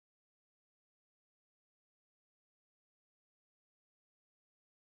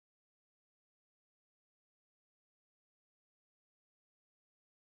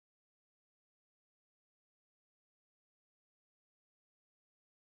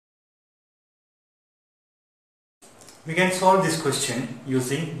We can solve this question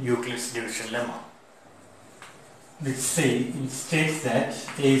using Euclid's division lemma. It states that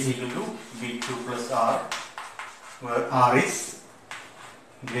A is equal to B2 plus R, where R is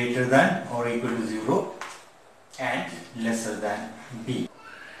greater than or equal to 0 and lesser than B.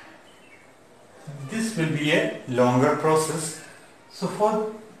 This will be a longer process. So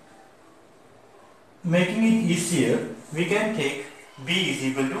for making it easier, we can take B is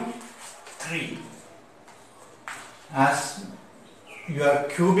equal to 3. As you are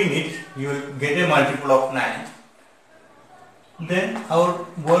cubing it, you will get a multiple of 9. Then our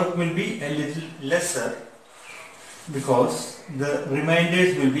work will be a little lesser because the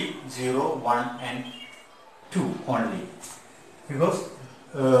remainders will be 0, 1 and 2 only, because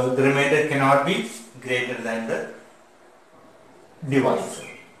the remainder cannot be greater than the divisor.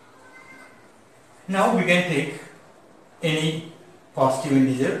 Now we can take any positive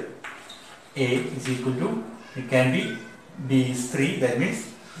integer. A is equal to, it can be, B is 3, that means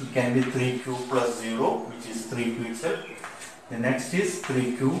it can be 3q plus 0, which is 3q itself. The next is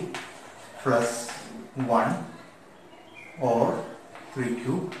 3q plus 1 or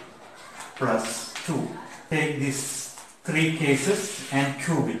 3q plus 2. Take these three cases and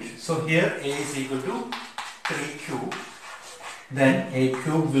cube it. So here A is equal to 3q, then A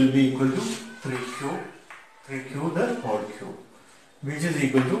cube will be equal to 3q the whole cube, which is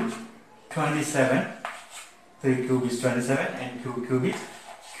equal to 27. 3 cube is 27 and q cube is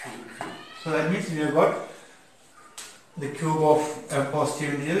cube. So that means we have got the cube of a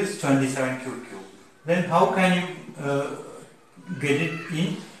positive integer is 27 cube. Then how can you get it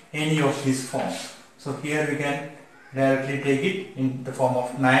in any of these forms? So here we can directly take it in the form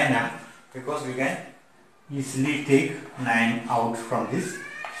of 9m, because we can easily take 9 out from this,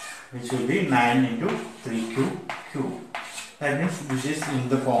 which will be 9 into 3q cube. That means this is in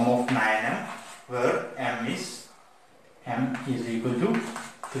the form of 9m, where m is equal to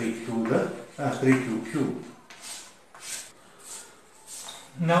 3q cube.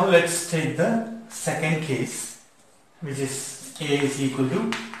 Now let's take the second case, which is A is equal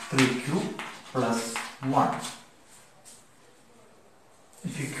to 3q plus 1.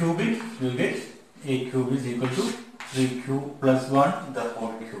 If you cube it, you will get A cube is equal to 3q plus 1 the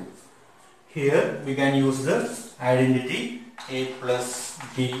whole cube. Here we can use the identity A plus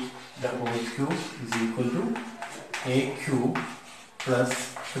B the whole cube is equal to A cube plus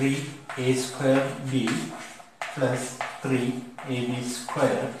 3A square B plus 3AB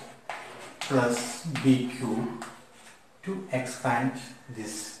square plus B cube, to expand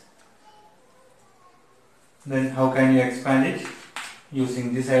this. Then how can you expand it?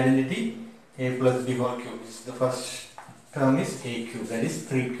 Using this identity, A plus B whole cube. The first term is A cube, that is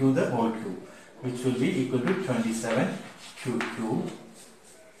 3q the whole cube, which will be equal to 27q cube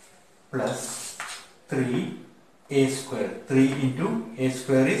plus 3a square. 3 into a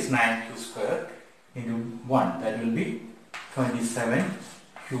square is 9q square into 1, that will be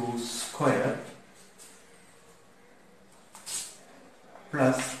 27q square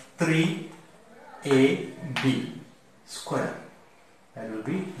plus 3ab square, that will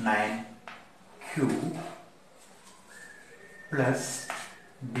be 9q plus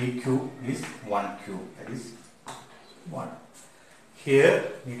b cube is 1 cube, that is 1. Here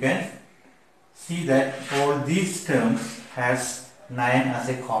you can see that all these terms has 9 as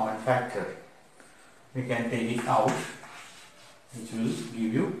a common factor. We can take it out, which will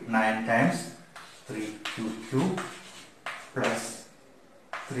give you 9 times 3q cube plus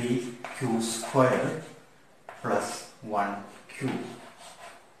 3q square plus 1q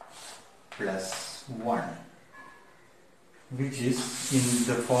plus 1, which is in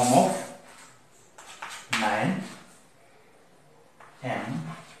the form of 9m,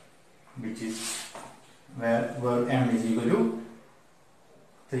 which is where m is equal to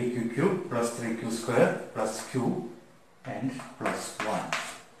 3q cube plus 3q square plus q and plus 1,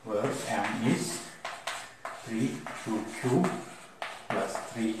 where m is 3q cube plus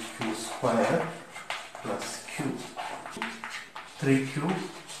 3q square plus q. 3q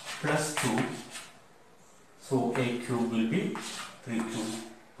plus 2, so a cube will be 3q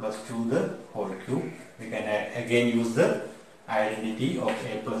plus 2 the whole cube. We can again use the identity of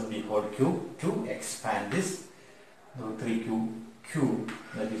a plus b whole cube to expand this. So 3q cube,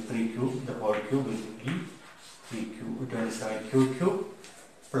 that is 3q the whole cube, will be 27q cube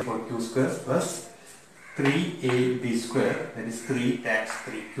plus 4q square plus 3ab square, that is 3 times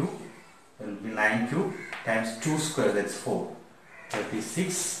 3q, that will be 9q times 2 square, that is 4,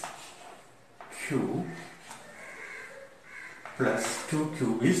 36q plus 2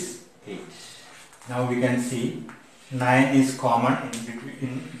 cube is 8. Now we can see 9 is common in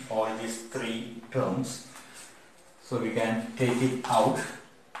between all these three terms. So we can take it out,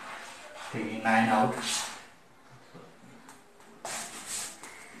 taking 9 out.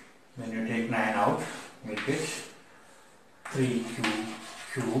 When you take 9 out, you get 3q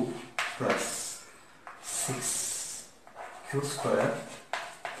cube plus 6q square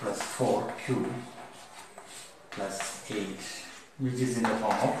plus 4q plus 8, which is in the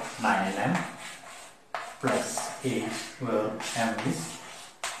form of 9m plus 8, where m is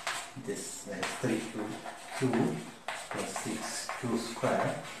this, that is 3q cube plus 6q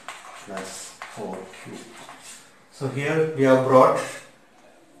square plus 4q. So here we have brought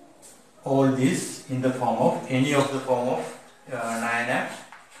all this in the form of any of the form of 9m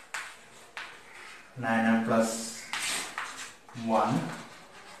plus 1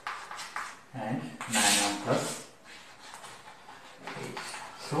 and 9m plus 8.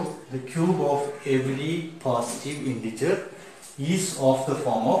 So the cube of every positive integer is of the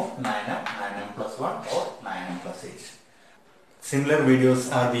form of 9m plus 1 or 9m plus 8. Similar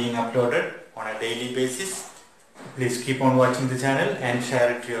videos are being uploaded on a daily basis. Please keep on watching the channel and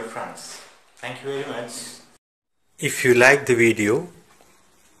share it to your friends. Thank you very much. If you like the video,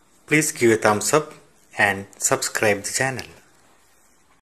 please give a thumbs up and subscribe the channel.